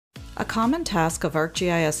A common task of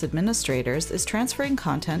ArcGIS administrators is transferring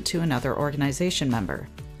content to another organization member.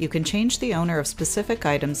 You can change the owner of specific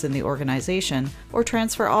items in the organization or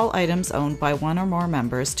transfer all items owned by one or more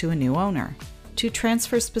members to a new owner. To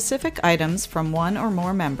transfer specific items from one or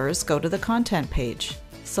more members, go to the Content page.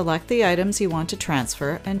 Select the items you want to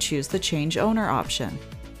transfer and choose the Change Owner option.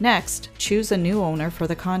 Next, choose a new owner for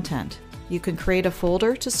the content. You can create a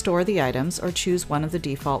folder to store the items or choose one of the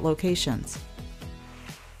default locations.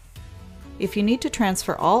 If you need to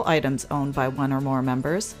transfer all items owned by one or more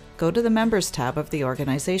members, go to the Members tab of the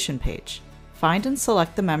organization page. Find and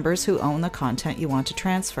select the members who own the content you want to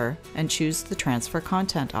transfer and choose the Transfer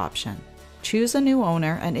Content option. Choose a new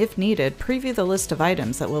owner and, if needed, preview the list of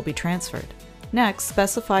items that will be transferred. Next,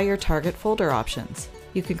 specify your target folder options.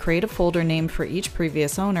 You can create a folder named for each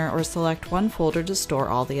previous owner or select one folder to store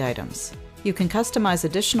all the items. You can customize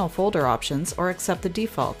additional folder options or accept the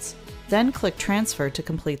defaults. Then click Transfer to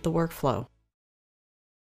complete the workflow.